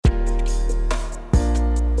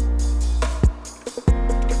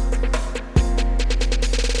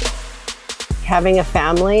having a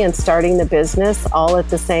family and starting the business all at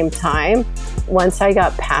the same time. Once I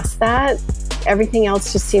got past that, everything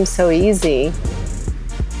else just seems so easy.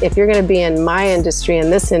 If you're going to be in my industry, in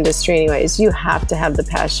this industry anyways, you have to have the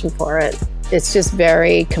passion for it. It's just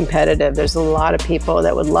very competitive. There's a lot of people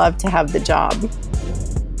that would love to have the job.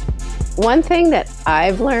 One thing that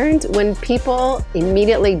I've learned, when people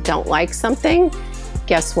immediately don't like something,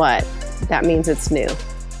 guess what? That means it's new.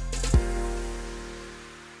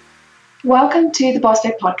 Welcome to the Boss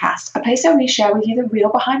Babe Podcast, a place where we share with you the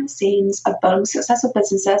real behind the scenes of building successful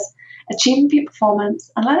businesses, achieving peak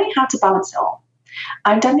performance, and learning how to balance it all.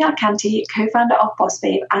 I'm Danielle Canty, co-founder of Boss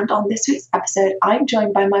Babe, and on this week's episode, I'm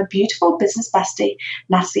joined by my beautiful business bestie,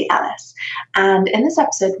 Natalie Ellis. And in this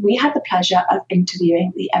episode, we had the pleasure of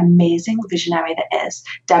interviewing the amazing visionary that is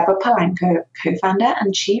Debra Polanco, co-founder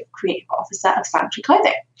and chief creative officer of Sanctuary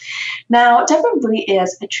Clothing. Now, Debra really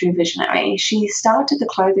is a true visionary. She started the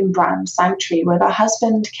clothing brand Sanctuary with her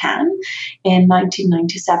husband, Ken, in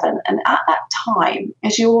 1997. And at that time,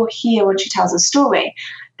 as you'll hear when she tells her story,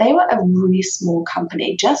 they were a really small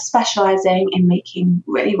company, just specializing in making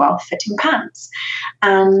really well-fitting pants.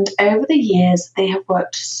 And over the years, they have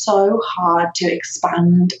worked so hard to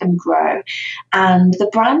expand and grow. And the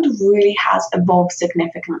brand really has evolved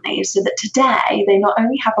significantly so that today they not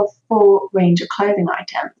only have a full range of clothing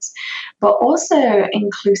items, but also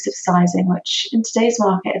inclusive sizing, which in today's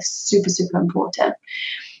market is super, super important.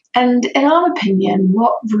 And in our opinion,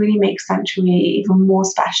 what really makes Sanctuary even more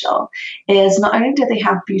special is not only do they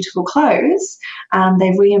have beautiful clothes, and they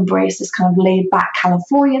really embrace this kind of laid-back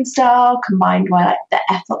Californian style combined with the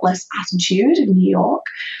effortless attitude of New York,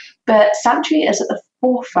 but Sanctuary is at the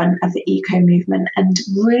forefront of the eco movement and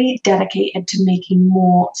really dedicated to making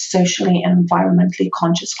more socially and environmentally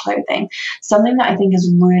conscious clothing, something that I think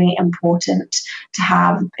is really important to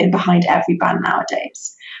have behind every brand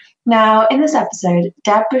nowadays. Now, in this episode,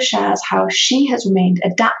 Debra shares how she has remained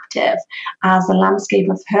adaptive as the landscape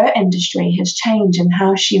of her industry has changed and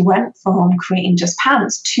how she went from creating just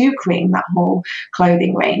pants to creating that whole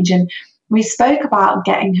clothing range. And we spoke about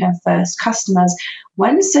getting her first customers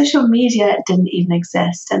when social media didn't even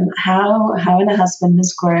exist, and how her and her husband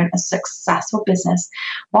has grown a successful business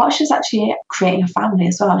while she's actually creating a family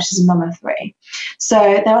as well. She's a mum of 3.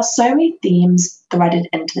 So there are so many themes threaded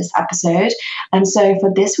into this episode. And so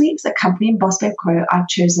for this week's accompanying Boss Babe quote, I've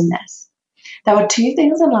chosen this. There are 2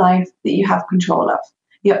 things in life that you have control of: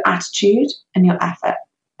 your attitude and your effort.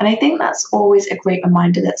 And I think that's always a great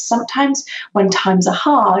reminder that sometimes when times are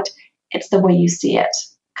hard, it's the way you see it,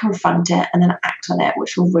 confront it, and then act on it,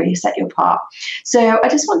 which will really set you apart. So I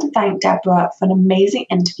just want to thank Debra for an amazing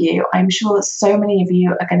interview. I'm sure that so many of you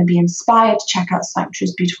are going to be inspired to check out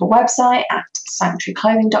Sanctuary's beautiful website at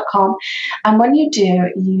sanctuaryclothing.com. And when you do,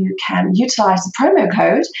 you can utilize the promo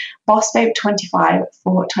code BOSSBABE25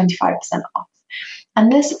 for 25% off.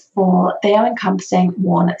 And this fall, they are encompassing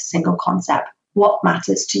one single concept: what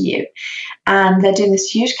matters to you. And they're doing this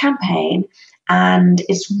huge campaign, and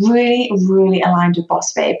it's really, really aligned with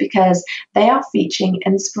Boss Babe because they are featuring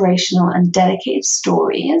inspirational and dedicated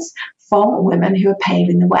stories from women who are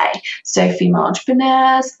paving the way. So female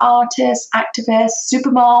entrepreneurs, artists, activists,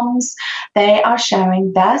 supermoms, they are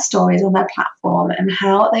sharing their stories on their platform and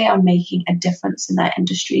how they are making a difference in their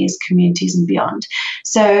industries, communities, and beyond.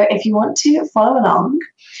 So if you want to follow along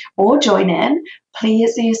or join in,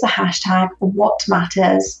 please use the hashtag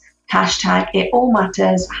 #WhatMatters, hashtag it all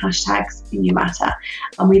matters, hashtags you matter.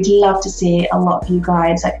 And we'd love to see a lot of you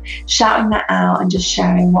guys shouting that out and just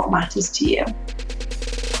sharing what matters to you.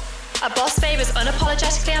 A boss babe is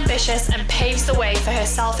unapologetically ambitious and paves the way for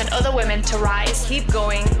herself and other women to rise. Keep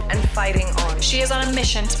going and fighting on. She is on a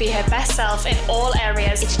mission to be her best self in all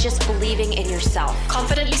areas. It's just believing in yourself.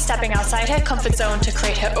 Confidently stepping outside her comfort zone to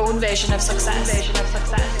create her own version of success.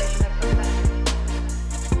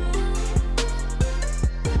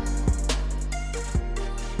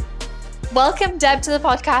 Welcome, Deb, to the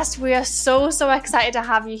podcast. We are so excited to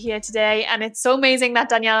have you here today. And it's so amazing that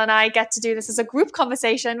Danielle and I get to do this as a group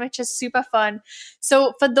conversation, which is super fun.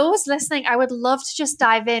 So for those listening, I would love to just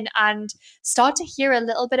dive in and start to hear a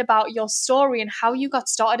little bit about your story and how you got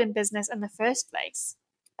started in business in the first place.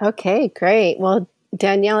 Okay, great. Well,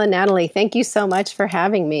 Danielle and Natalie, thank you so much for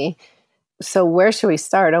having me. So where should we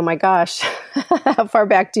start? Oh my gosh. How far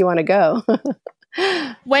back do you want to go?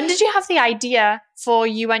 When did you have the idea for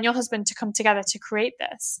you and your husband to come together to create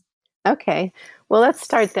this? Okay, well, let's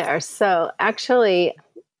start there. So actually,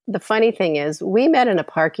 the funny thing is we met in a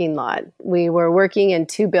parking lot. We were working in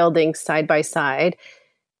 2 buildings side by side.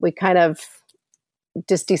 We kind of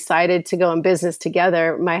just decided to go in business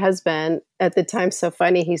together. My husband at the time, so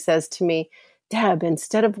funny, he says to me, Deb,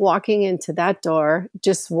 instead of walking into that door,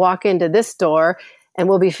 just walk into this door and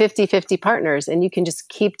we'll be 50-50 partners and you can just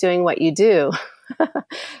keep doing what you do.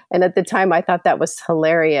 And at the time I thought that was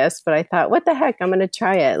hilarious, but I thought, what the heck, I'm going to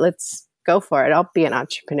try it. Let's go for it. I'll be an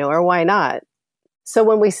entrepreneur. Why not? So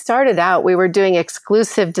when we started out, we were doing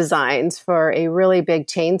exclusive designs for a really big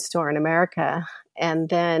chain store in America. And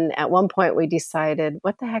then at one point we decided,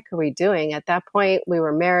 what the heck are we doing? At that point, we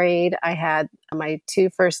were married. I had my 2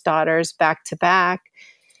 first daughters back to back.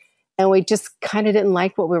 And we just kind of didn't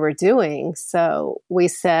like what we were doing. So we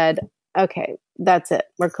said, okay, that's it.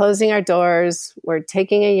 We're closing our doors. We're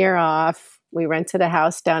taking a year off. We rented a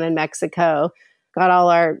house down in Mexico, got all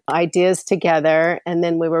our ideas together. And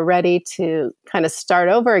then we were ready to kind of start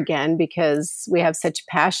over again because we have such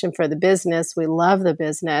passion for the business. We love the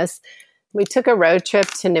business. We took a road trip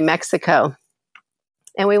to New Mexico.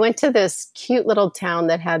 And we went to this cute little town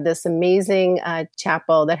that had this amazing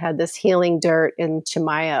chapel that had this healing dirt in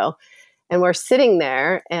Chimayo. And we're sitting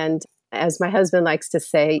there. And as my husband likes to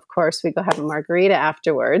say, of course, we go have a margarita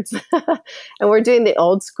afterwards. And we're doing the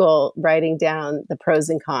old school, writing down the pros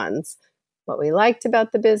and cons, what we liked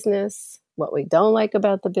about the business, what we don't like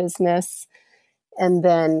about the business. And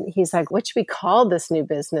then he's like, what should we call this new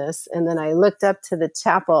business? And then I looked up to the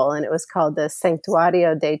chapel and it was called the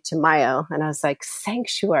Santuario de Chimayo. And I was like,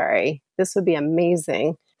 sanctuary, this would be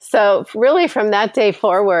amazing. So really from that day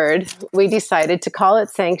forward, we decided to call it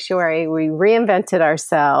Sanctuary. We reinvented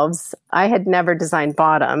ourselves. I had never designed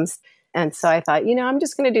bottoms. And so I thought, I'm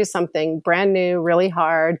just going to do something brand new, really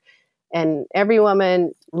hard. And every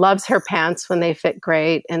woman loves her pants when they fit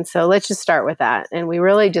great. And so let's just start with that. And we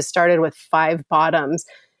really just started with 5 bottoms.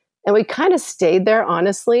 And we kind of stayed there,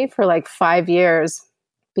 honestly, for like 5 years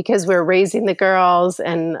because we're raising the girls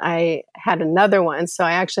and I had another one. So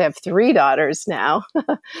I actually have 3 daughters now.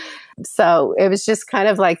 So it was just kind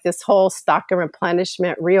of like this whole stock and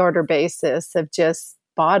replenishment reorder basis of just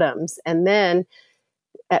bottoms. And then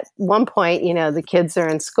at one point, the kids are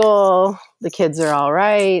in school, the kids are all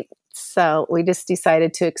right. So we just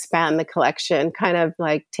decided to expand the collection, kind of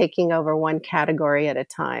like taking over one category at a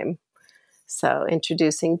time. So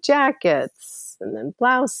introducing jackets and then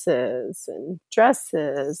blouses and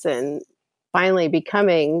dresses and finally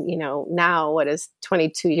becoming, now what is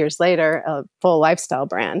 22 years later, a full lifestyle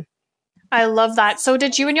brand. I love that. So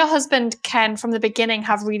did you and your husband, Ken, from the beginning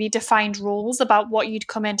have really defined rules about what you'd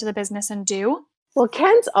come into the business and do? Well,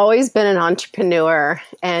 Ken's always been an entrepreneur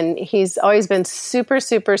and he's always been super,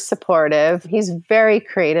 super supportive. He's very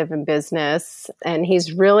creative in business and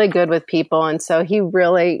he's really good with people. And so he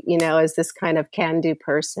really, is this kind of can-do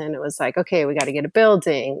person. It was like, okay, we got to get a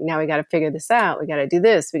building. Now we got to figure this out. We got to do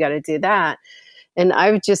this. We got to do that. And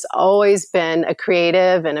I've just always been a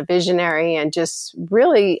creative and a visionary and just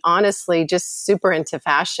really, honestly, just super into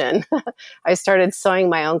fashion. I started sewing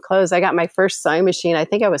my own clothes. I got my first sewing machine. I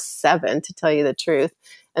think I was 7, to tell you the truth.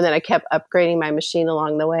 And then I kept upgrading my machine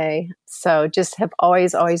along the way. So just have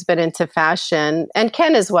always been into fashion. And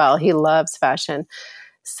Ken as well. He loves fashion.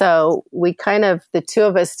 So we kind of, the 2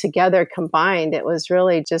 of us together combined, it was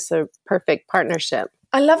really just a perfect partnership.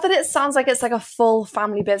 I love that it sounds like it's like a full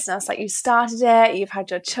family business. Like you started it, you've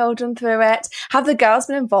had your children through it. Have the girls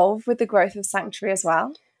been involved with the growth of Sanctuary as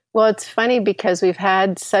well? Well, it's funny because we've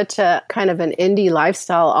had such a kind of an indie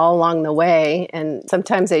lifestyle all along the way. And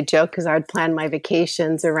sometimes I joke because I would plan my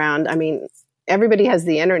vacations around, everybody has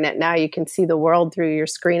the internet now. You can see the world through your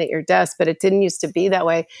screen at your desk, but it didn't used to be that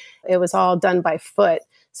way. It was all done by foot.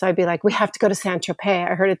 So I'd be like, we have to go to Saint-Tropez.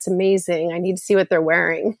 I heard it's amazing. I need to see what they're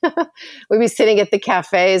wearing. We'd be sitting at the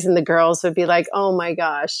cafes and the girls would be like, oh my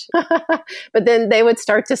gosh. But then they would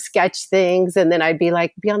start to sketch things. And then I'd be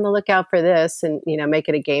like, be on the lookout for this and, make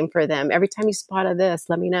it a game for them. Every time you spot a this,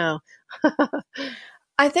 let me know.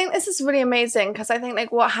 I think this is really amazing because I think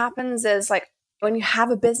like what happens is like, when you have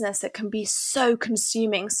a business, it can be so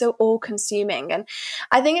consuming, so all-consuming. And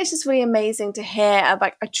I think it's just really amazing to hear of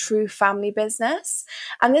like a true family business.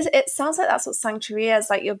 And it sounds like that's what Sanctuary is.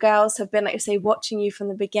 Like your girls have been, like you say, watching you from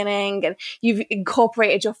the beginning and you've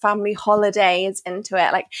incorporated your family holidays into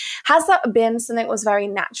it. Like, has that been something that was very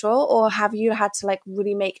natural or have you had to like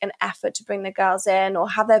really make an effort to bring the girls in? Or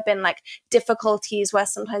have there been like difficulties where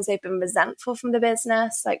sometimes they've been resentful from the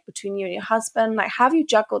business, like between you and your husband? Like, how have you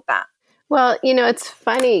juggled that? Well, it's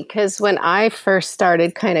funny because when I first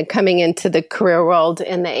started kind of coming into the career world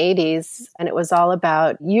in the 80s, and it was all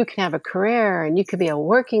about you can have a career and you could be a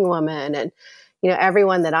working woman. And,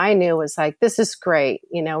 everyone that I knew was like, this is great.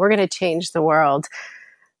 We're going to change the world.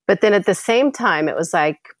 But then at the same time, it was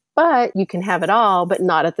like, but you can have it all, but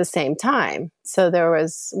not at the same time. So there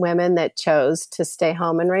was women that chose to stay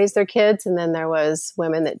home and raise their kids. And then there was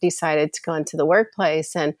women that decided to go into the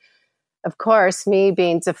workplace. And of course, me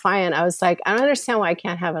being defiant, I was like, I don't understand why I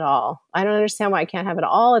can't have it all. I don't understand why I can't have it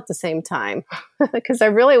all at the same time. Because I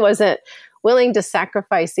really wasn't willing to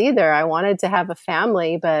sacrifice either. I wanted to have a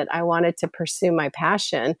family, but I wanted to pursue my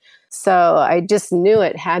passion. So I just knew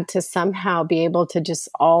it had to somehow be able to just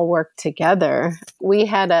all work together. We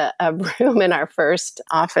had a room in our first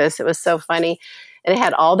office. It was so funny. And it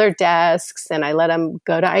had all their desks, and I let them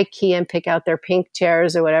go to IKEA and pick out their pink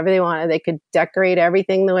chairs or whatever they wanted. They could decorate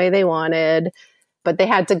everything the way they wanted, but they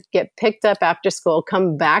had to get picked up after school,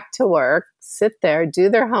 come back to work, sit there, do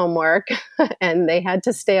their homework, and they had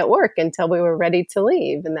to stay at work until we were ready to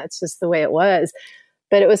leave. And that's just the way it was.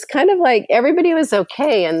 But it was kind of like everybody was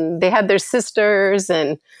okay, and they had their sisters,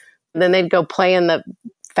 and then they'd go play in the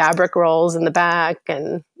fabric rolls in the back,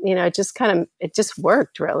 and it just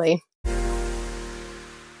worked really.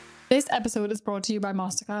 This episode is brought to you by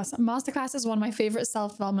Masterclass. Masterclass is one of my favorite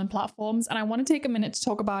self-development platforms, and I want to take a minute to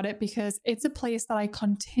talk about it because it's a place that I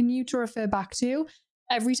continue to refer back to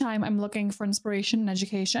every time I'm looking for inspiration and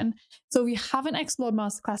education. So if you haven't explored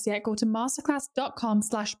Masterclass yet, go to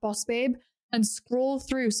masterclass.com/bossbabe and scroll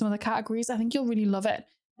through some of the categories. I think you'll really love it.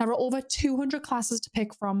 There are over 200 classes to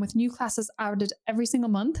pick from, with new classes added every single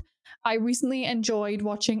month. I recently enjoyed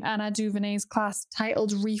watching Anna Duvernay's class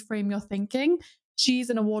titled Reframe Your Thinking. She's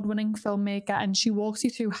an award-winning filmmaker, and she walks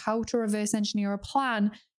you through how to reverse engineer a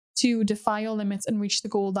plan to defy your limits and reach the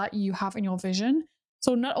goal that you have in your vision.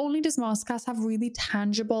 So not only does Masterclass have really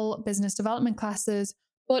tangible business development classes,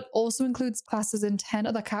 but also includes classes in 10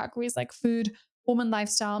 other categories like food, home and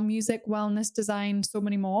lifestyle, music, wellness, design, so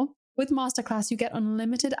many more. With Masterclass, you get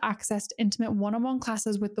unlimited access to intimate one-on-one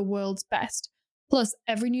classes with the world's best. Plus,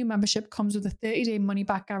 every new membership comes with a 30-day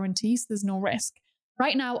money-back guarantee, so there's no risk.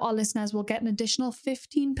 Right now, our listeners will get an additional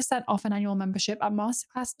 15% off an annual membership at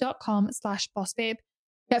masterclass.com/bossbabe.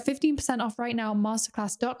 Get 15% off right now at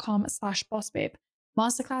masterclass.com/bossbabe.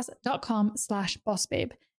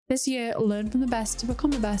 Masterclass.com/bossbabe. This year, learn from the best to become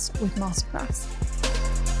the best with Masterclass.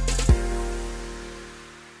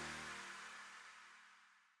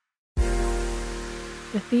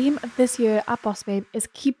 The theme of this year at Boss Babe is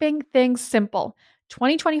keeping things simple.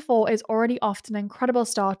 2024 is already off to an incredible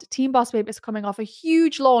start. Team Boss Babe is coming off a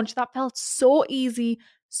huge launch that felt so easy,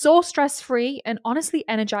 so stress-free, and honestly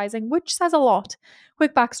energizing, which says a lot.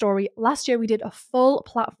 Quick backstory, last year we did a full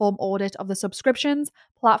platform audit of the subscriptions,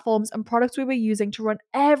 platforms, and products we were using to run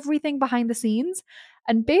everything behind the scenes,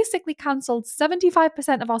 and basically cancelled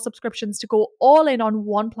 75% of our subscriptions to go all in on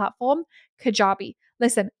one platform, Kajabi.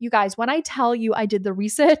 Listen, you guys, when I tell you I did the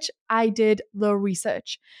research, I did the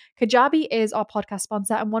research. Kajabi is our podcast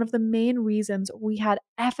sponsor and one of the main reasons we had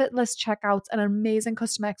effortless checkouts and an amazing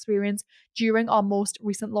customer experience during our most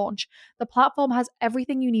recent launch. The platform has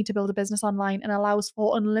everything you need to build a business online and allows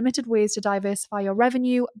for unlimited ways to diversify your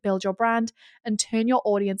revenue, build your brand, and turn your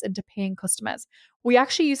audience into paying customers. We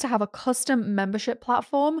actually used to have a custom membership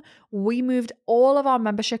platform. We moved all of our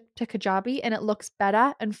membership to Kajabi and it looks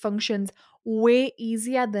better and functions way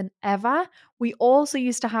easier than ever. We also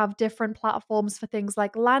used to have different platforms for things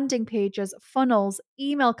like landing pages, funnels,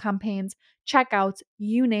 email campaigns, checkouts,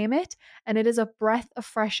 you name it. And it is a breath of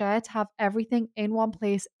fresh air to have everything in one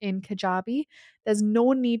place in Kajabi. There's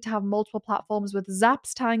no need to have multiple platforms with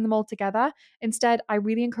zaps tying them all together. Instead, I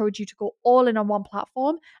really encourage you to go all in on one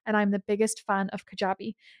platform, and I'm the biggest fan of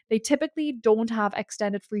Kajabi. They typically don't have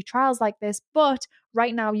extended free trials like this, but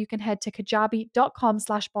right now you can head to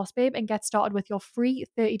kajabi.com/bossbabe and get started with your free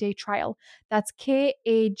 30-day trial. That's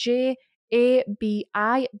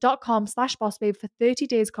kajabi.com/bossbabe for 30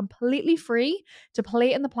 days completely free to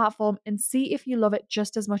play in the platform and see if you love it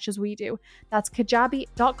just as much as we do. That's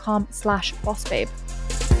kajabi.com/bossbabe.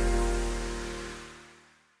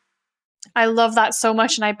 I love that so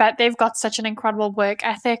much, and I bet they've got such an incredible work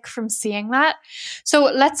ethic from seeing that. So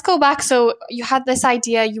let's go back. So you had this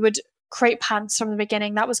idea you would create pants from the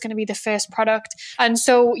beginning. That was going to be the first product. And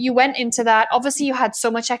so you went into that. Obviously, you had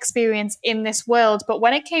so much experience in this world, but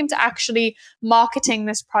when it came to actually marketing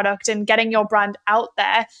this product and getting your brand out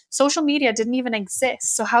there, social media didn't even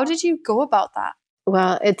exist. So how did you go about that?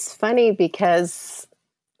 Well, it's funny because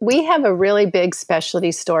we have a really big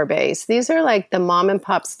specialty store base. These are like the mom and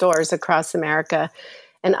pop stores across America,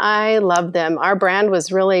 and I love them. Our brand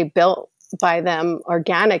was really built by them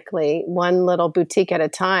organically, one little boutique at a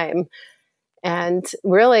time. And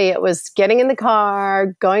really, it was getting in the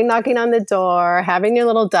car, going knocking on the door, having your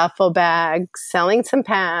little duffel bag, selling some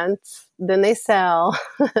pants, then they sell,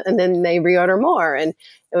 and then they reorder more. And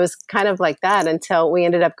it was kind of like that until we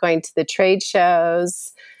ended up going to the trade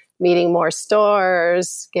shows, meeting more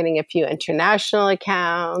stores, getting a few international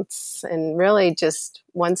accounts, and really just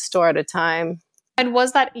one store at a time. And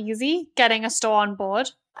was that easy, getting a store on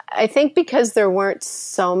board? I think because there weren't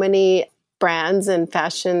so many brands and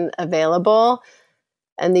fashion available,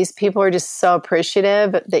 and these people were just so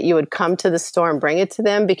appreciative that you would come to the store and bring it to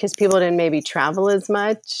them, because people didn't maybe travel as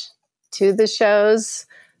much to the shows,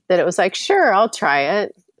 that it was like, sure, I'll try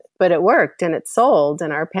it. But it worked and it sold,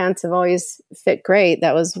 and our pants have always fit great.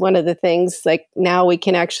 That was one of the things, like now we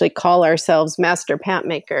can actually call ourselves master pant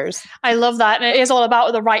makers. I love that. And it is all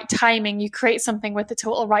about the right timing. You create something with the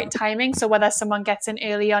total right timing. So whether someone gets in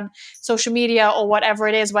early on social media or whatever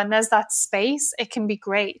it is, when there's that space, it can be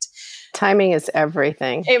great. Timing is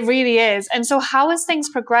everything. It really is. And so how has things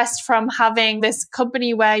progressed from having this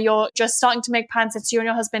company where you're just starting to make pants, it's you and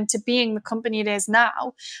your husband, to being the company it is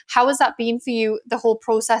now? How has that been for you, the whole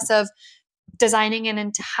process of designing an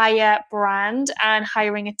entire brand and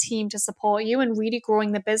hiring a team to support you and really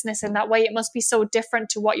growing the business in that way? It must be so different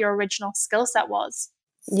to what your original skill set was.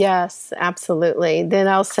 Yes, absolutely. Then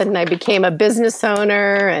all of a sudden I became a business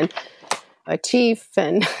owner and a chief,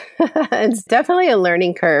 and it's definitely a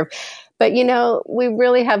learning curve. But, you know, we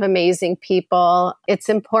really have amazing people. It's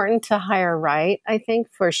important to hire right, I think,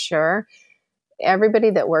 for sure. Everybody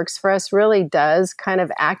that works for us really does kind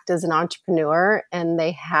of act as an entrepreneur, and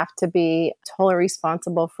they have to be totally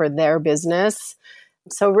responsible for their business.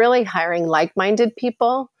 So really hiring like-minded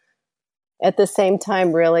people, at the same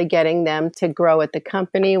time really getting them to grow at the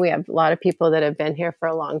company. We have a lot of people that have been here for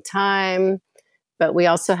a long time, but we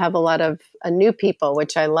also have a lot of new people,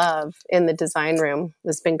 which I love, in the design room.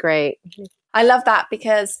 It's been great. I love that,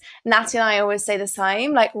 because Natty and I always say the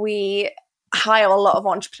same. Like, we hire a lot of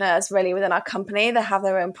entrepreneurs really within our company. They have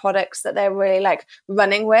their own products that they're really like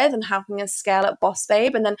running with and helping us scale up Boss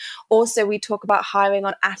Babe. And then also we talk about hiring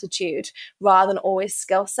on attitude rather than always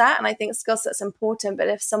skill set. And I think skill set's important, but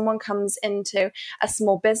if someone comes into a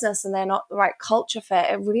small business and they're not the right culture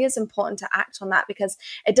fit, it really is important to act on that, because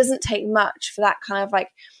it doesn't take much for that kind of like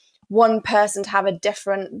one person to have a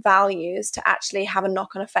different values to actually have a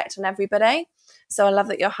knock-on effect on everybody. So I love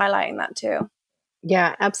that you're highlighting that too.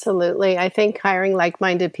 Yeah, absolutely. I think hiring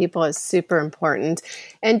like-minded people is super important,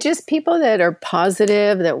 and just people that are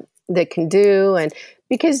positive, that can do, and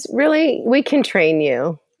because really we can train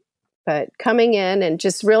you, but coming in and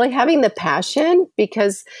just really having the passion,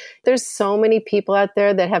 because there's so many people out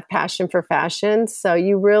there that have passion for fashion. So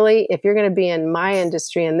you really, if you're going to be in my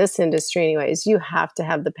industry, in this industry anyways, you have to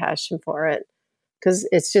have the passion for it, because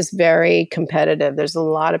it's just very competitive. There's a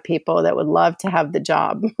lot of people that would love to have the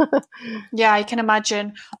job. Yeah, I can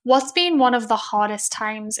imagine. What's been one of the hardest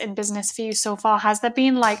times in business for you so far? Has there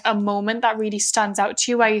been like a moment that really stands out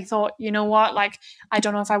to you where you thought, you know what, like, I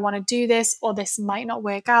don't know if I want to do this, or this might not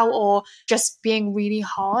work out, or just being really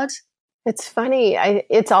hard? It's funny.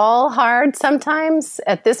 It's all hard sometimes.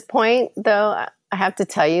 At this point, though, I have to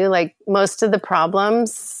tell you, like, most of the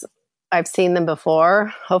problems, I've seen them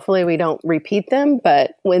before. Hopefully we don't repeat them.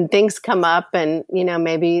 But when things come up and, you know,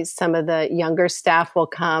 maybe some of the younger staff will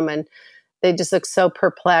come and they just look so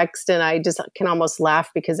perplexed, and I just can almost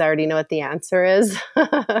laugh because I already know what the answer is.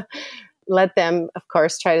 Let them, of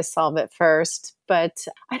course, try to solve it first. But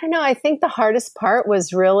I don't know. I think the hardest part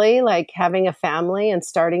was really like having a family and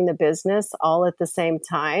starting the business all at the same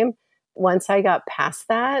time. Once I got past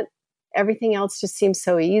that, everything else just seems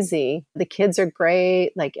so easy. The kids are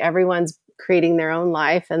great. Like, everyone's creating their own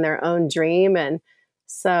life and their own dream. And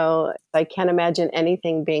so I can't imagine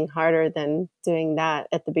anything being harder than doing that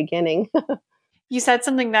at the beginning. You said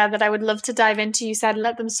something there that I would love to dive into. You said,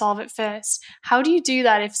 let them solve it first. How do you do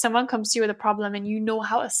that if someone comes to you with a problem and you know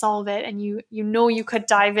how to solve it, and you know you could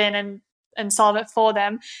dive in and solve it for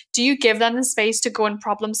them? Do you give them the space to go and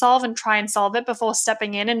problem solve and try and solve it before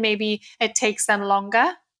stepping in, and maybe it takes them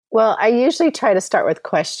longer? Well, I usually try to start with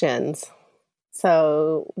questions.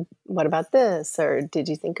 So what about this? Or did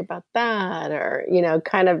you think about that? Or, you know,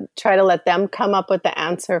 kind of try to let them come up with the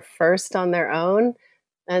answer first on their own.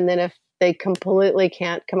 And then if they completely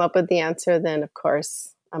can't come up with the answer, then of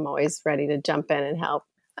course, I'm always ready to jump in and help.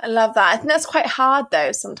 I love that. I think that's quite hard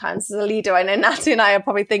though sometimes as a leader. I know Natty and I are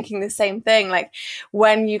probably thinking the same thing, like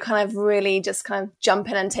when you kind of really just kind of jump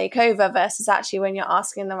in and take over versus actually when you're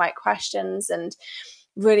asking the right questions and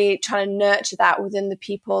really trying to nurture that within the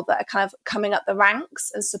people that are kind of coming up the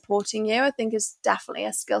ranks and supporting you. I think is definitely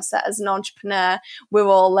a skill set as an entrepreneur. We're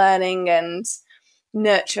all learning and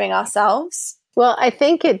nurturing ourselves. Well, I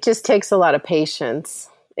think it just takes a lot of patience.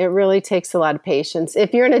 It really takes a lot of patience.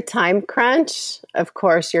 If you're in a time crunch, of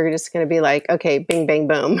course, you're just going to be like, okay, bing, bang,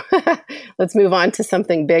 boom. Let's move on to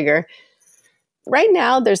something bigger. Right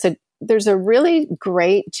now, there's a really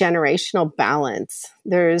great generational balance.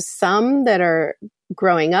 There's some that are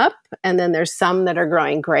growing up, and then there's some that are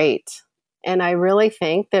growing great. And I really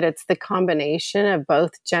think that it's the combination of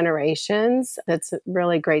both generations that's a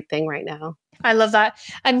really great thing right now. I love that.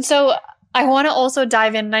 And so I want to also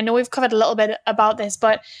dive in, and I know we've covered a little bit about this,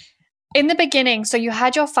 but in the beginning, so you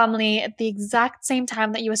had your family at the exact same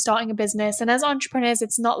time that you were starting a business. And as entrepreneurs,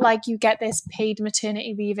 it's not like you get this paid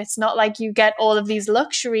maternity leave. It's not like you get all of these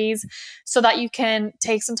luxuries so that you can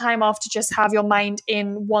take some time off to just have your mind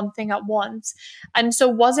in one thing at once. And so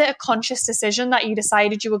was it a conscious decision that you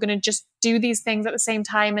decided you were going to just do these things at the same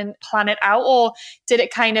time and plan it out? Or did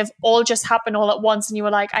it kind of all just happen all at once and you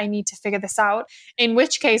were like, I need to figure this out? In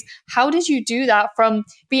which case, how did you do that from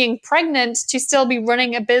being pregnant to still be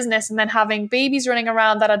running a business and then having babies running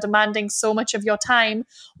around that are demanding so much of your time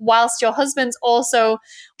whilst your husband's also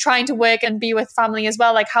trying to work and be with family as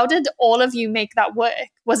well? Like, how did all of you make that work?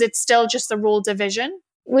 Was it still just the role division?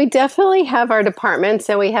 We definitely have our departments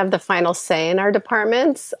and we have the final say in our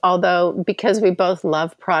departments. Although, because we both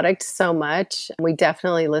love product so much, we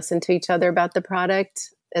definitely listen to each other about the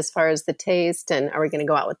product as far as the taste and are we going to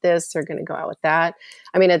go out with this or going to go out with that?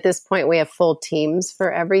 I mean, at this point, we have full teams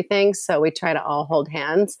for everything. So we try to all hold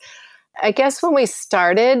hands. I guess when we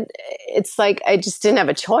started, it's like I just didn't have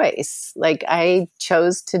a choice. Like I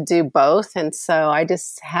chose to do both. And so I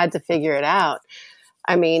just had to figure it out.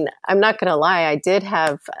 I mean, I'm not going to lie. I did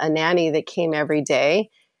have a nanny that came every day.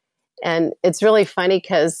 And it's really funny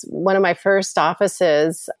because one of my first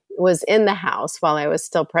offices was in the house while I was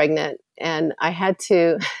still pregnant. And I had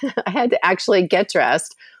to actually get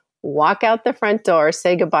dressed, walk out the front door,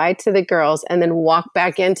 say goodbye to the girls, and then walk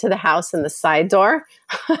back into the house in the side door.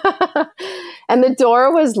 And the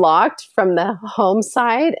door was locked from the home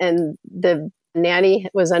side. And the nanny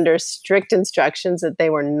was under strict instructions that they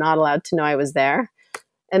were not allowed to know I was there.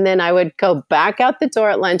 And then I would go back out the door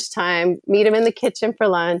at lunchtime, meet him in the kitchen for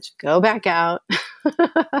lunch, go back out.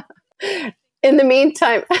 In the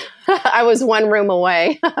meantime, I was one room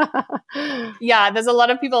away. Yeah, there's a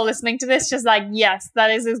lot of people listening to this just like, yes, that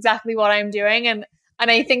is exactly what I'm doing. And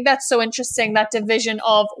I think that's so interesting, that division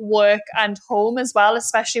of work and home as well,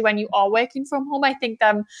 especially when you are working from home. I think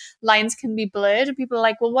them lines can be blurred and people are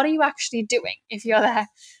like, well, what are you actually doing if you're there?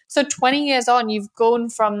 So 20 years on, you've gone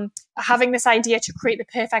from having this idea to create the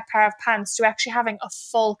perfect pair of pants to actually having a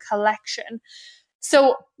full collection.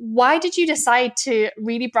 So why did you decide to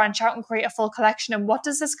really branch out and create a full collection? And what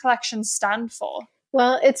does this collection stand for?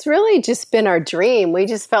 Well, it's really just been our dream. We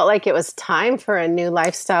just felt like it was time for a new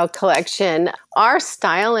lifestyle collection. Our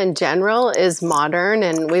style in general is modern,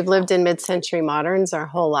 and we've lived in mid-century moderns our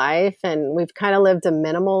whole life. And we've kind of lived a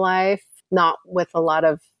minimal life, not with a lot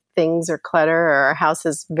of things or clutter, or our house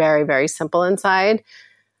is very, very simple inside.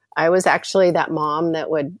 I was actually that mom that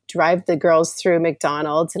would drive the girls through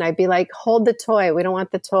McDonald's and I'd be like, hold the toy. We don't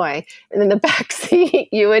want the toy. And in the back seat,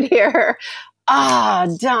 you would hear her,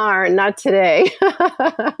 darn, not today.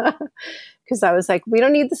 Because I was like, we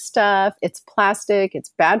don't need the stuff. It's plastic.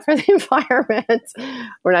 It's bad for the environment.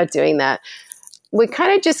 We're not doing that. We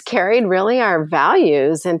kind of just carried really our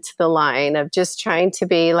values into the line of just trying to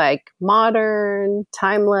be like modern,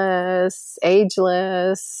 timeless,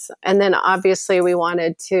 ageless. And then obviously we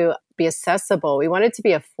wanted to be accessible. We wanted to be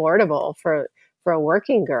affordable for a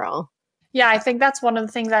working girl. Yeah, I think that's one of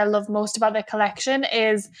the things I love most about the collection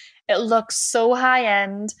is it looks so high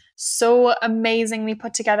end, so amazingly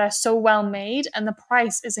put together, so well made, and the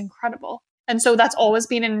price is incredible. And so that's always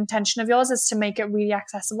been an intention of yours, is to make it really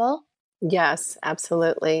accessible. Yes,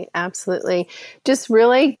 absolutely. Absolutely. Just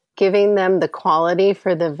really giving them the quality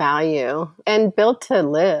for the value and built to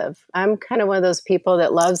live. I'm kind of one of those people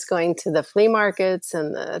that loves going to the flea markets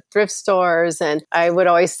and the thrift stores. And I would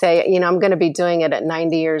always say, I'm going to be doing it at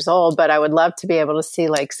 90 years old, but I would love to be able to see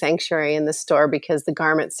like sanctuary in the store because the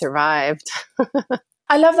garment survived.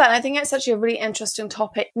 I love that. And I think it's actually a really interesting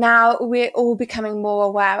topic. Now we're all becoming more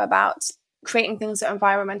aware about creating things that are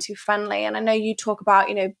environmentally friendly. And I know you talk about,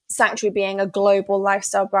 Sanctuary being a global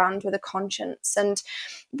lifestyle brand with a conscience. And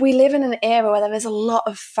we live in an era where there is a lot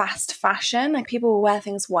of fast fashion. Like people will wear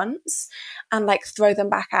things once and like throw them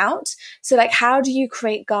back out. So like, how do you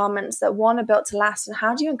create garments that one are built to last? And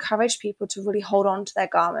how do you encourage people to really hold on to their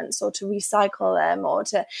garments or to recycle them or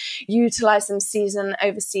to utilize them season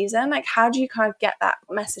over season? Like, how do you kind of get that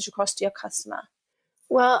message across to your customer?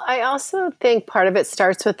 Well, I also think part of it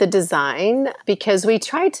starts with the design because we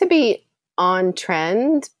try to be on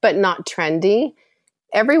trend, but not trendy.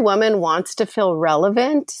 every woman wants to feel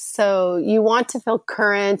relevant. So you want to feel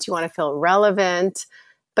current, you want to feel relevant,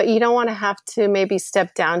 but you don't want to have to maybe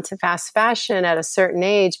step down to fast fashion at a certain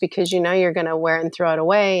age because you know you're going to wear it and throw it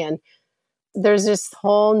away. And there's this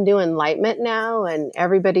whole new enlightenment now, and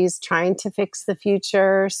everybody's trying to fix the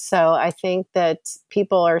future. So I think that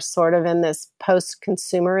people are sort of in this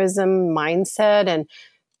post-consumerism mindset. And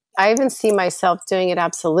I even see myself doing it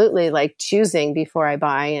absolutely, like choosing before I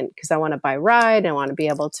buy, and because I want to buy right, I want to be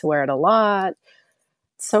able to wear it a lot.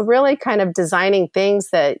 So really kind of designing things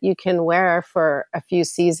that you can wear for a few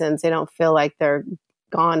seasons. They don't feel like they're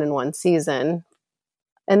gone in one season.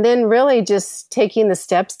 And then really just taking the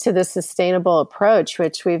steps to the sustainable approach,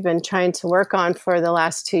 which we've been trying to work on for the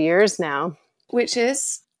last 2 years now. Which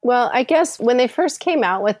is? Well, I guess when they first came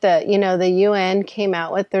out with the UN came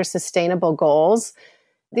out with their sustainable goals.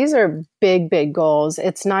 These are big, big goals.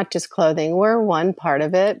 It's not just clothing. We're one part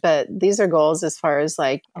of it, but these are goals as far as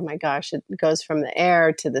like, oh my gosh, it goes from the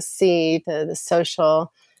air to the sea to the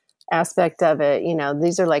social aspect of it.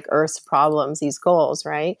 These are like Earth's problems, these goals,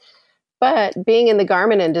 right? But being in the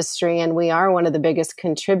garment industry, and we are one of the biggest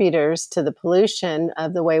contributors to the pollution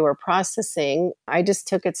of the way we're processing, I just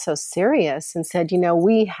took it so serious and said,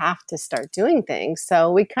 we have to start doing things.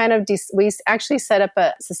 So we we actually set up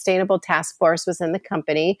a sustainable task force within the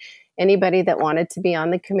company, anybody that wanted to be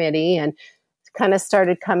on the committee, and kind of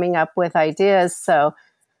started coming up with ideas. So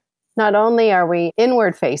not only are we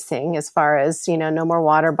inward facing as far as, no more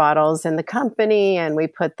water bottles in the company, and we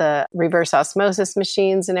put the reverse osmosis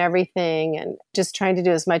machines and everything, and just trying to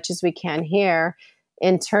do as much as we can here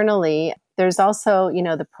internally. There's also,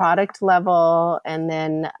 the product level. And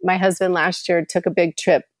then my husband last year took a big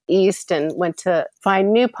trip east and went to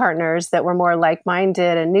find new partners that were more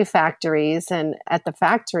like-minded and new factories, and at the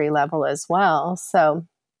factory level as well. So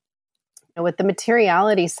with the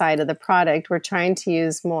materiality side of the product, we're trying to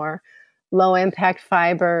use more low impact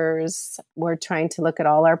fibers. We're trying to look at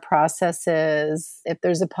all our processes. If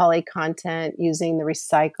there's a poly content, using the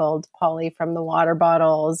recycled poly from the water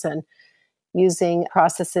bottles, and using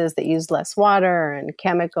processes that use less water and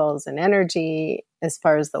chemicals and energy as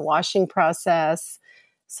far as the washing process.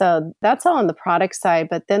 So that's all on the product side,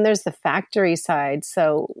 but then there's the factory side.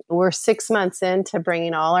 So we're 6 months into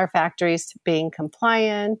bringing all our factories to being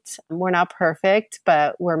compliant. We're not perfect,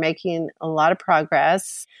 but we're making a lot of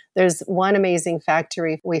progress. There's one amazing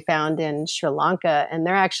factory we found in Sri Lanka, and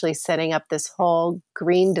they're actually setting up this whole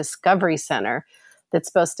green discovery center that's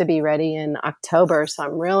supposed to be ready in October. So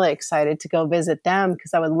I'm really excited to go visit them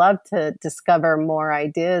because I would love to discover more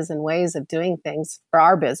ideas and ways of doing things for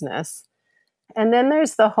our business. And then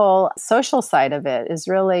there's the whole social side of it, is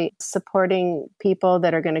really supporting people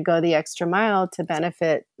that are going to go the extra mile to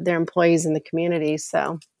benefit their employees in the community.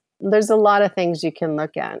 So there's a lot of things you can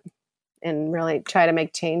look at and really try to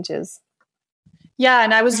make changes. Yeah,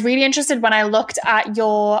 and I was really interested when I looked at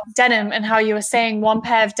your denim and how you were saying one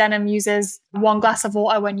pair of denim uses 1 glass of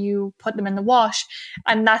water when you put them in the wash,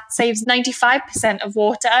 and that saves 95% of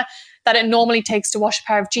water that it normally takes to wash a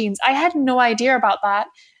pair of jeans. I had no idea about that.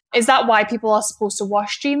 Is that why people are supposed to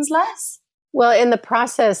wash jeans less? Well, in the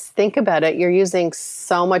process, think about it. You're using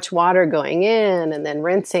so much water going in and then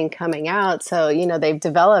rinsing coming out. So, they've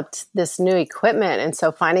developed this new equipment. And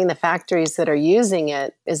so finding the factories that are using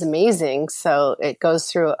it is amazing. So it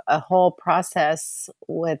goes through a whole process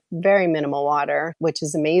with very minimal water, which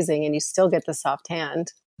is amazing. And you still get the soft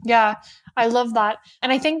hand. Yeah, I love that.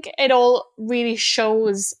 And I think it all really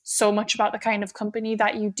shows so much about the kind of company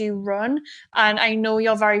that you do run. And I know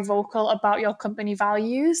you're very vocal about your company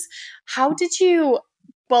values. How did you,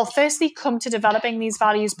 firstly come to developing these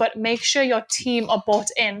values, but make sure your team are bought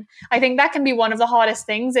in? I think that can be one of the hardest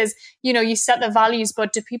things is, you set the values,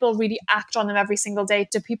 but do people really act on them every single day?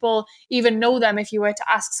 Do people even know them if you were to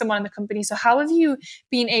ask someone in the company? So how have you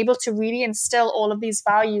been able to really instill all of these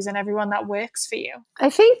values in everyone that works for you? I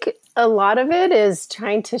think a lot of it is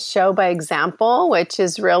trying to show by example, which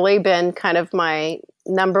has really been kind of my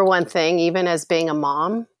number one thing, even as being a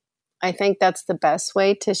mom. I think that's the best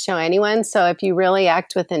way to show anyone. So if you really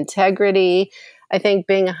act with integrity, I think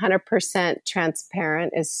being 100%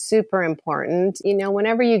 transparent is super important.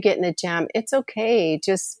 Whenever you get in a jam, it's okay.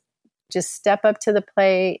 Just step up to the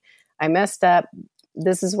plate. I messed up.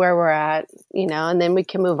 This is where we're at, and then we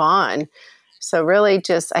can move on. So really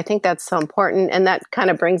I think that's so important. And that kind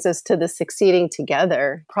of brings us to the succeeding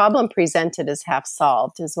together. Problem presented is half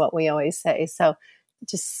solved is what we always say. So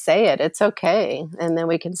just say it. It's okay. And then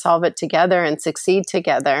we can solve it together and succeed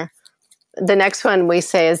together. The next one we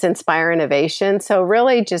say is inspire innovation. So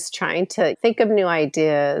really just trying to think of new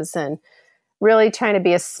ideas and really trying to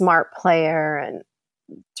be a smart player and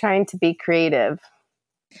trying to be creative.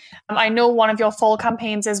 I know one of your fall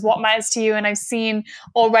campaigns is What Matters to You, and I've seen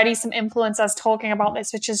already some influencers talking about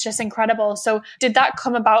this, which is just incredible. So did that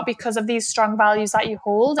come about because of these strong values that you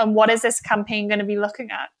hold? And what is this campaign going to be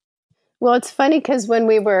looking at? Well, it's funny because when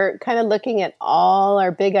we were kind of looking at all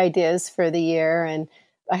our big ideas for the year, and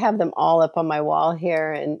I have them all up on my wall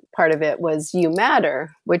here, and part of it was You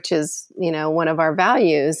Matter, which is, one of our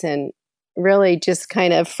values. And really just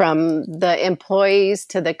kind of from the employees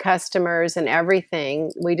to the customers and everything,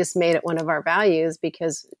 we just made it one of our values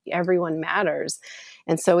because everyone matters.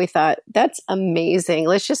 And so we thought, that's amazing.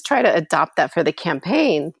 Let's just try to adopt that for the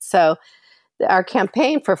campaign. So our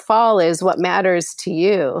campaign for fall is What Matters to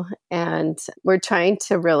You. And we're trying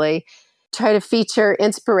to really try to feature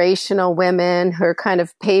inspirational women who are kind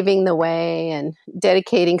of paving the way and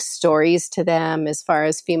dedicating stories to them as far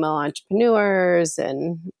as female entrepreneurs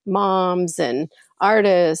and moms and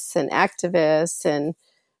artists and activists, and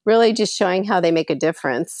really just showing how they make a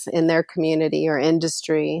difference in their community or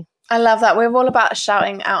industry. I love that. We're all about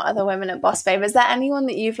shouting out other women at Boss Babe. Is there anyone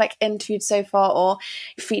that you've interviewed so far or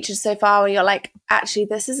featured so far where you're like, actually,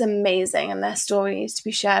 this is amazing and their story needs to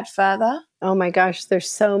be shared further? Oh my gosh, there's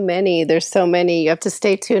so many. There's so many. You have to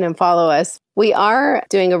stay tuned and follow us. We are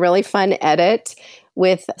doing a really fun edit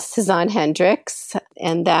with Suzanne Hendricks,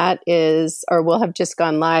 and that is, or will have just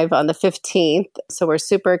gone live on the 15th. So we're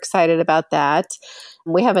super excited about that.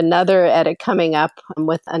 We have another edit coming up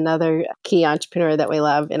with another key entrepreneur that we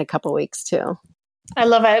love in a couple weeks too. I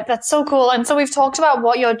love it. That's so cool. And so we've talked about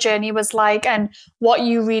what your journey was like and what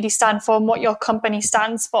you really stand for and what your company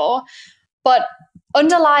stands for. But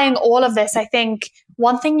underlying all of this, I think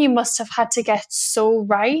one thing you must have had to get so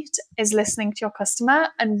right is listening to your customer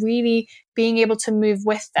and really being able to move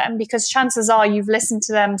with them, because chances are you've listened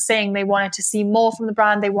to them saying they wanted to see more from the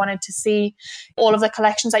brand. They wanted to see all of the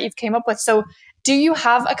collections that you've came up with. So do you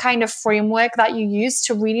have a kind of framework that you use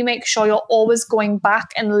to really make sure you're always going back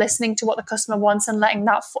and listening to what the customer wants and letting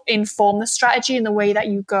that inform the strategy and the way that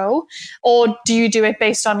you go? Or do you do it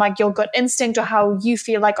based on your gut instinct or how you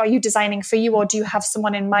feel are you designing for you, or do you have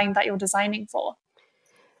someone in mind that you're designing for?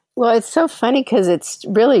 Well, it's so funny because it's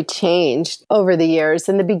really changed over the years.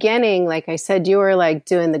 In the beginning, like I said, you were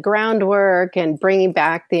doing the groundwork and bringing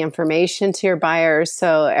back the information to your buyers.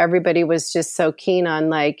 So everybody was just so keen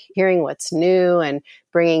on hearing what's new and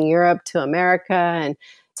bringing Europe to America. And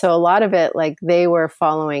so a lot of it, they were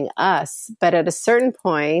following us. But at a certain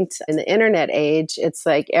point in the internet age, it's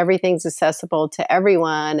everything's accessible to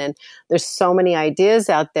everyone. And there's so many ideas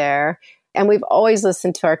out there. And we've always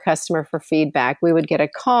listened to our customer for feedback. We would get a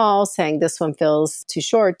call saying this one feels too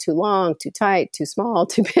short, too long, too tight, too small,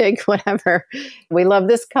 too big, whatever. We love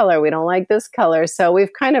this color. We don't like this color. So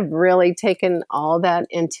we've kind of really taken all that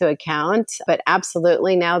into account. But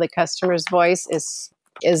absolutely now the customer's voice is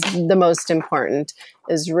the most important,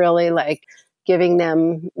 is really giving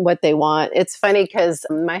them what they want. It's funny because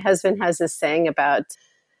my husband has this saying about,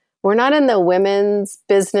 we're not in the women's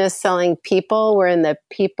business selling people. We're in the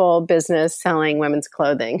people business selling women's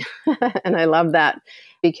clothing. And I love that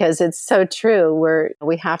because it's so true.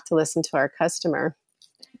 We have to listen to our customer.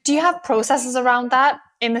 Do you have processes around that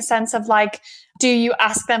in the sense of do you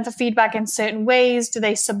ask them for feedback in certain ways? Do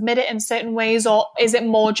they submit it in certain ways? Or is it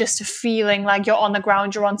more just a feeling you're on the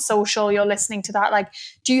ground, you're on social, you're listening to that?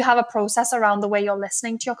 Do you have a process around the way you're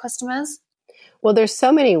listening to your customers? Well, there's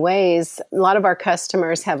so many ways. A lot of our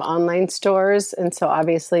customers have online stores. And so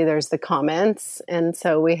obviously there's the comments. And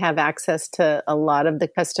so we have access to a lot of the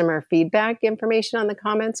customer feedback information on the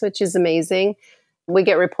comments, which is amazing. We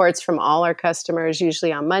get reports from all our customers,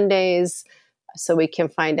 usually on Mondays. So we can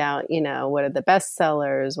find out, what are the best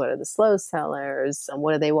sellers? What are the slow sellers?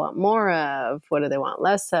 What do they want more of? What do they want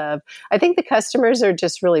less of? I think the customers are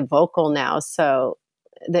just really vocal now. So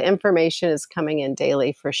the information is coming in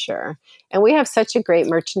daily for sure. And we have such a great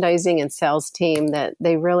merchandising and sales team that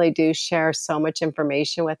they really do share so much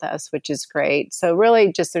information with us, which is great. So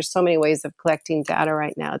really just there's so many ways of collecting data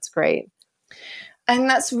right now. It's great. And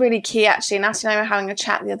that's really key, actually. Natalie and I were having a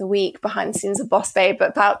chat the other week behind the scenes of Boss Babe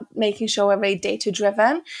about making sure we're very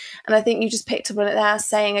data-driven. And I think you just picked up on it there,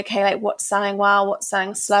 saying, okay, what's selling well, what's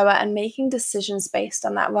selling slower, and making decisions based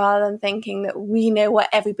on that rather than thinking that we know what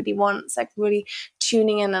everybody wants, really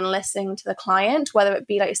tuning in and listening to the client, whether it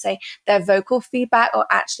be, like you say, their vocal feedback or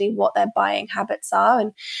actually what their buying habits are.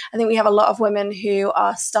 And I think we have a lot of women who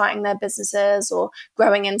are starting their businesses or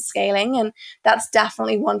growing and scaling. And that's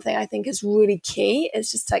definitely one thing I think is really key,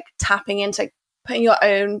 is just tapping into putting your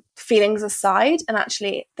own feelings aside and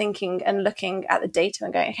actually thinking and looking at the data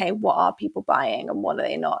and going, okay, what are people buying and what are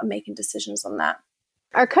they not, and making decisions on that.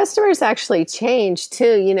 Our customers actually changed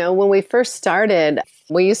too. You know, when we first started,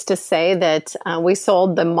 we used to say that we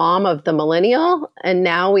sold the mom of the millennial, and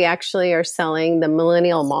now we actually are selling the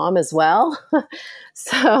millennial mom as well.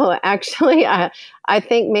 So actually, I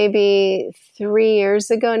think maybe 3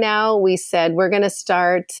 years ago now, we said we're going to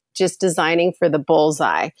start just designing for the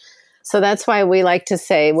bullseye. So that's why we like to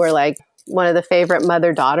say we're like one of the favorite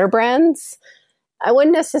mother-daughter brands. I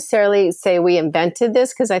wouldn't necessarily say we invented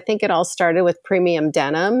this because I think it all started with premium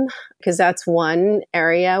denim, because that's one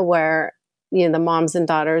area where, you know, the moms and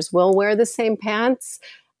daughters will wear the same pants.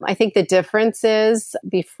 I think the difference is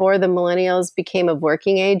before the millennials became of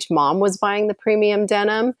working age, mom was buying the premium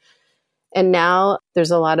denim. And now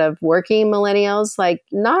there's a lot of working millennials. Like,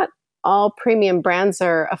 not all premium brands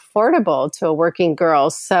are affordable to a working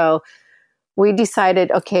girl. So we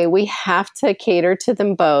decided, okay, we have to cater to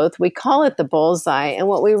them both. We call it the bullseye. And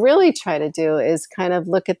what we really try to do is kind of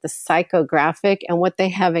look at the psychographic and what they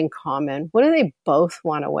have in common. What do they both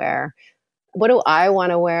want to wear? What do I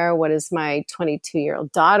want to wear? What does my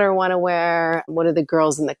 22-year-old daughter want to wear? What do the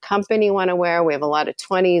girls in the company want to wear? We have a lot of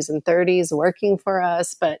 20s and 30s working for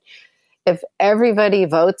us. But if everybody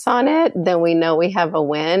votes on it, then we know we have a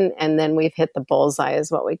win. And then we've hit the bullseye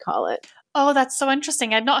is what we call it. Oh, that's so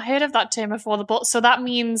interesting. I'd not heard of that term before. So that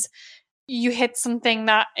means you hit something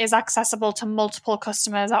that is accessible to multiple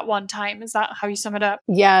customers at one time. Is that how you sum it up?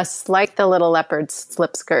 Yes, like the little leopard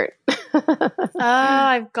slip skirt.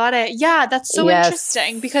 I've got it. Yeah, that's so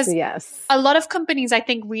interesting because yes, a lot of companies, I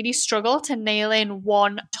think, really struggle to nail in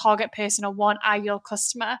one target person or one ideal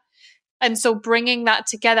customer. And so bringing that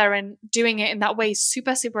together and doing it in that way is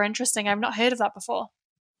super, super interesting. I've not heard of that before.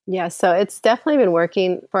 Yeah, so it's definitely been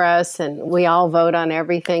working for us, and we all vote on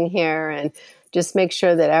everything here and just make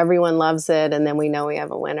sure that everyone loves it, and then we know we have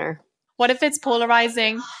a winner. What if it's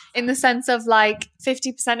polarizing in the sense of like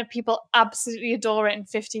 50% of people absolutely adore it and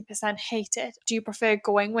 50% hate it? Do you prefer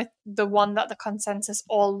going with the one that the consensus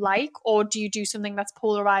all like, or do you do something that's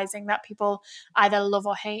polarizing that people either love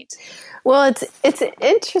or hate? Well, it's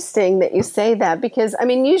interesting that you say that because, I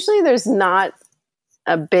mean, usually there's not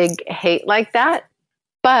a big hate like that.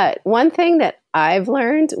 But one thing that I've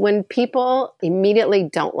learned, when people immediately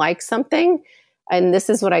don't like something, and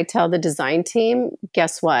this is what I tell the design team,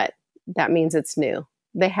 guess what? That means it's new.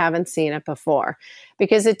 They haven't seen it before.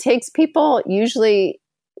 Because it takes people, usually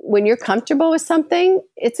when you're comfortable with something,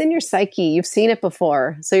 it's in your psyche. You've seen it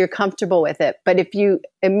before, so you're comfortable with it. But if you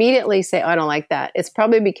immediately say, oh, I don't like that, it's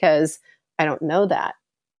probably because I don't know that.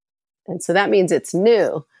 And so that means it's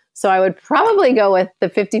new. So I would probably go with the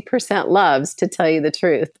 50% loves, to tell you the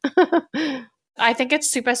truth. I think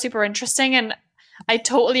it's super, super interesting. And I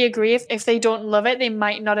totally agree. If they don't love it, they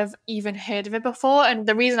might not have even heard of it before. And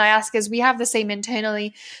the reason I ask is we have the same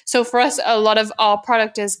internally. So for us, a lot of our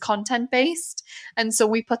product is content based. And so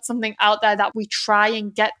we put something out there that we try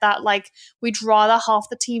and get that, like, we'd rather half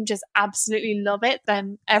the team just absolutely love it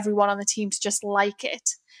than everyone on the team to just like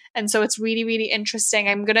it. And so it's really, really interesting.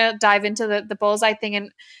 I'm going to dive into the bullseye thing.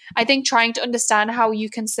 And I think trying to understand how you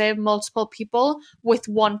can serve multiple people with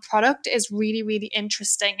one product is really, really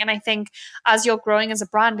interesting. And I think as you're growing as a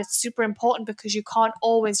brand, it's super important because you can't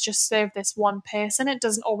always just serve this one person. It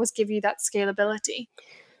doesn't always give you that scalability.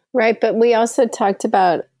 Right. But we also talked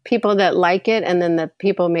about people that like it and then the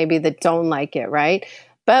people maybe that don't like it, right?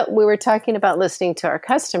 But we were talking about listening to our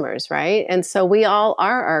customers, right? And so we all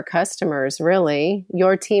are our customers, really.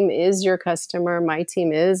 Your team is your customer. My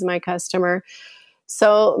team is my customer.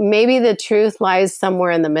 So maybe the truth lies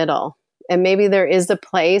somewhere in the middle. And maybe there is a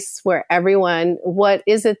place where everyone, what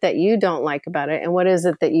is it that you don't like about it? And what is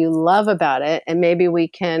it that you love about it? And maybe we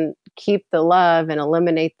can keep the love and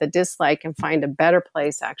eliminate the dislike and find a better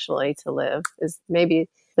place actually to live, is maybe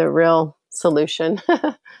the real solution.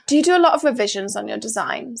 Do you do a lot of revisions on your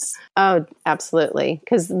designs? Oh, absolutely.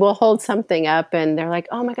 Because we'll hold something up and they're like,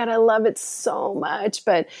 oh my God, I love it so much.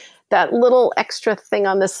 But that little extra thing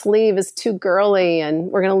on the sleeve is too girly and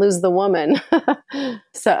we're going to lose the woman.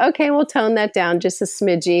 So, okay, we'll tone that down just a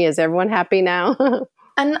smidgy. Is everyone happy now?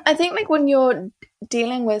 And I think like when you're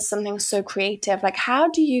dealing with something so creative, like how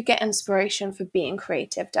do you get inspiration for being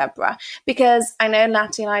creative, Debra? Because I know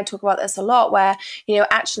Natalie and I talk about this a lot where, you know,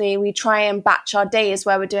 actually we try and batch our days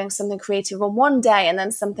where we're doing something creative on one day and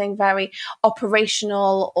then something very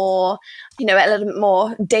operational or, you know, a little bit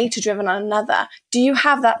more data driven on another. Do you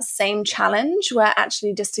have that same challenge where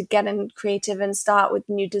actually just to get in creative and start with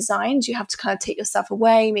new designs, you have to kind of take yourself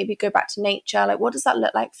away, maybe go back to nature? Like, what does that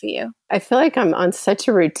look like for you? I feel like I'm on such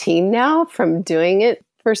a routine now from doing it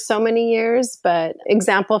for so many years. But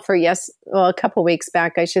example for a couple weeks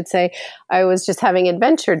back, I should say, I was just having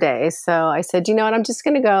adventure day. So I said, you know what, I'm just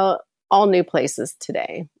going to go all new places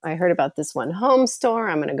today. I heard about this one home store.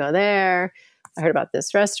 I'm going to go there. I heard about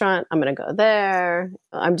this restaurant. I'm going to go there.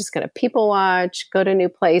 I'm just going to people watch, go to new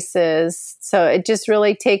places. So it just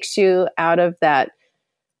really takes you out of that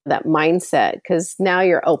mindset, because now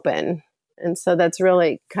you're open. And so that's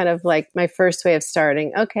really kind of like my first way of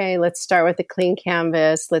starting. Okay, let's start with a clean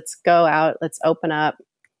canvas. Let's go out. Let's open up,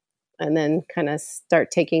 and then kind of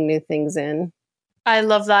start taking new things in. I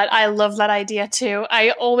love that. I love that idea too.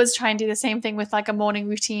 I always try and do the same thing with like a morning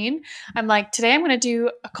routine. I'm like, today I'm going to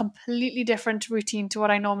do a completely different routine to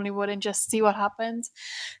what I normally would and just see what happens.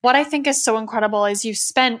 What I think is so incredible is you've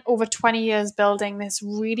spent over 20 years building this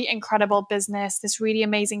really incredible business, this really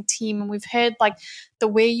amazing team. And we've heard like the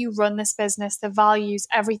way you run this business, the values,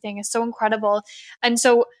 everything is so incredible. And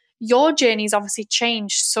so your journey's obviously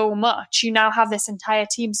changed so much. You now have this entire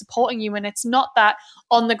team supporting you, and it's not that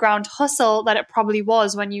on the ground hustle that it probably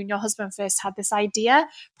was when you and your husband first had this idea.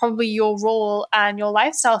 Probably your role and your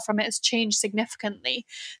lifestyle from it has changed significantly.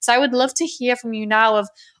 So I would love to hear from you now of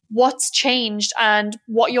what's changed and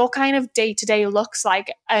what your kind of day-to-day looks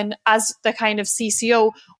like, and as the kind of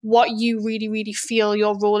CCO, what you really, really feel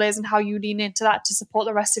your role is and how you lean into that to support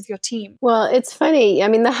the rest of your team. Well, it's funny. I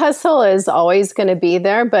mean, the hustle is always going to be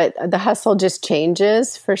there, but the hustle just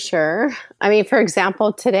changes for sure. I mean, for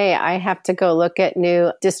example, today I have to go look at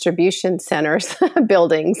new distribution centers,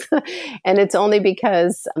 buildings, and it's only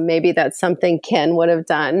because maybe that's something Ken would have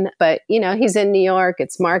done. But, you know, he's in New York,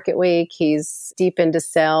 it's market week, he's deep into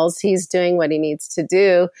sales, he's doing what he needs to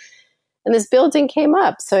do. And this building came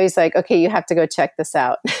up. So he's like, okay, you have to go check this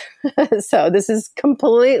out. So this is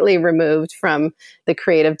completely removed from the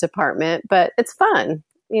creative department, but it's fun,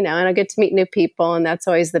 you know, and I get to meet new people. And that's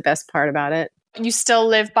always the best part about it. You still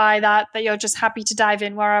live by that you're just happy to dive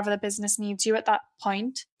in wherever the business needs you at that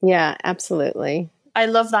point. Yeah, absolutely. I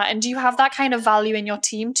love that. And do you have that kind of value in your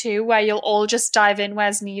team too, where you'll all just dive in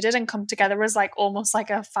where's needed and come together as like almost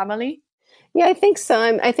like a family? Yeah, I think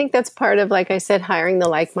so. I think that's part of, like I said, hiring the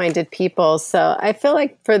like-minded people. So I feel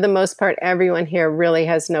like for the most part, everyone here really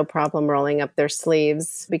has no problem rolling up their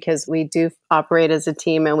sleeves, because we do operate as a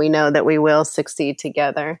team and we know that we will succeed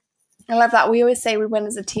together. I love that. We always say we win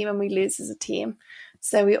as a team and we lose as a team.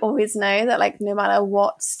 So we always know that, like, no matter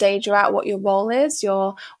what stage you're at, what your role is,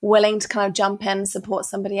 you're willing to kind of jump in and support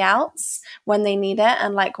somebody else when they need it.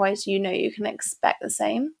 And likewise, you know, you can expect the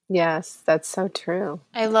same. Yes, that's so true.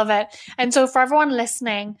 I love it. And so for everyone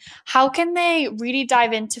listening, how can they really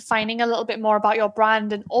dive into finding a little bit more about your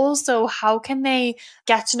brand? And also, how can they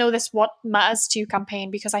get to know this What Matters to You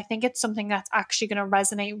campaign? Because I think it's something that's actually going to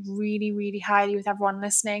resonate really, really highly with everyone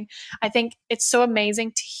listening. I think it's so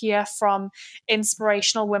amazing to hear from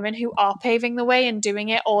inspirational women who are paving the way and doing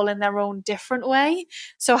it all in their own different way.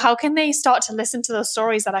 So how can they start to listen to those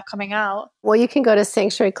stories that are coming out? Well, you can go to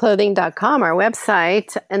sanctuaryclothing.com, our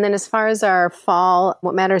website. And then as far as our fall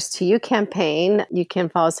What Matters to You campaign, you can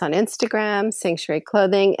follow us on Instagram, Sanctuary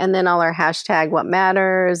Clothing, and then all our hashtag What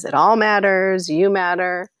Matters, It All Matters, You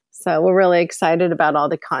Matter. So we're really excited about all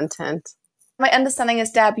the content. My understanding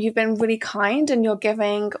is, Deb, you've been really kind and you're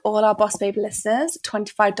giving all our Boss Babe listeners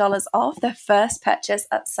 $25 off their first purchase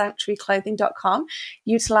at sanctuaryclothing.com,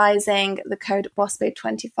 utilizing the code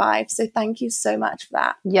BossBabe25. So thank you so much for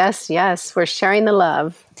that. Yes, we're sharing the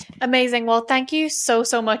love. Amazing. Well, thank you so,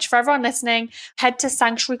 so much. For everyone listening, head to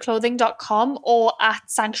sanctuaryclothing.com or at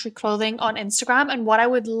Sanctuary Clothing on Instagram. And what I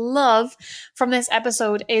would love from this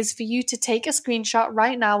episode is for you to take a screenshot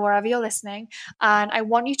right now, wherever you're listening. And I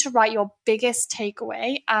want you to write your biggest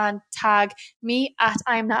takeaway and tag me at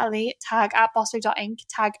I'm Natalie, tag at bossbabe.inc,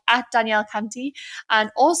 tag at Danielle Canty, and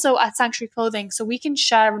also at Sanctuary Clothing, so we can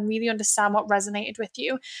share and really understand what resonated with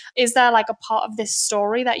you. Is there like a part of this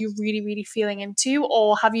story that you're really, really feeling into,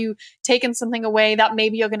 or have you taken something away that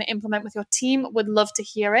maybe you're going to implement with your team? Would love to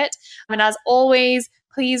hear it. And as always,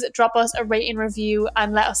 please drop us a rating review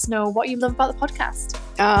and let us know what you love about the podcast.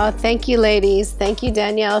 Oh, thank you, ladies. Thank you,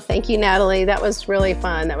 Danielle. Thank you, Natalie. That was really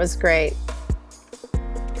fun. That was great.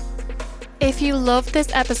 If you loved this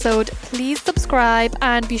episode, please subscribe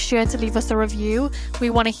and be sure to leave us a review. We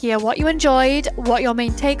want to hear what you enjoyed, what your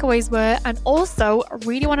main takeaways were, and also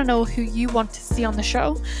really want to know who you want to see on the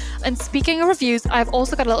show. And speaking of reviews, I've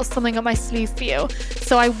also got a little something up my sleeve for you.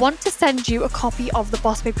 So I want to send you a copy of the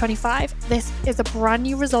Boss Babe 25. This is a brand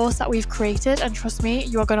new resource that we've created, and trust me,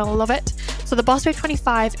 you're going to love it. So the Boss Babe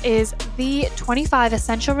 25 is the 25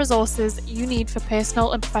 essential resources you need for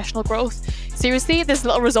personal and professional growth. Seriously, this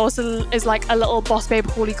little resource is like a little Boss Babe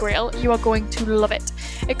holy grail. You are going to love it.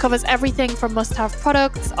 It covers everything from must-have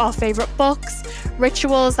products, our favorite books,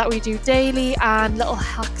 rituals that we do daily, and little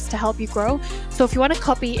hacks to help you grow. So if you want a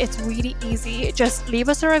copy, it's really easy. Just leave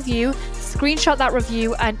us a review, screenshot that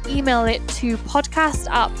review, and email it to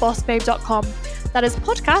podcast@bossbabe.com. That is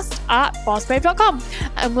podcast@bossbabe.com,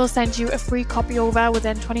 and we'll send you a free copy over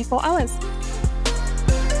within 24 hours.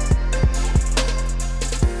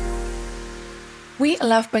 We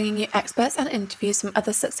love bringing you experts and interviews from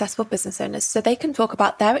other successful business owners so they can talk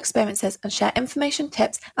about their experiences and share information,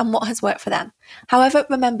 tips, and what has worked for them. However,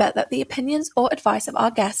 remember that the opinions or advice of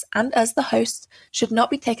our guests and us, the hosts, should not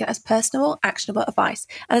be taken as personal or actionable advice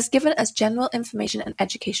and is given as general information and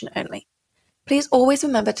education only. Please always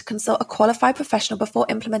remember to consult a qualified professional before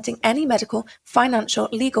implementing any medical, financial,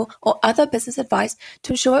 legal, or other business advice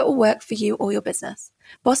to ensure it will work for you or your business.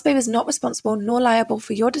 Boss Babe is not responsible nor liable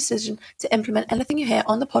for your decision to implement anything you hear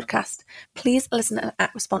on the podcast. Please listen and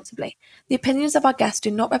act responsibly. The opinions of our guests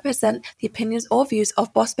do not represent the opinions or views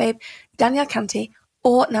of Boss Babe, Danielle Canty,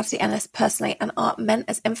 or Natalie Ennis personally and are meant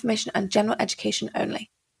as information and general education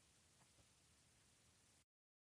only.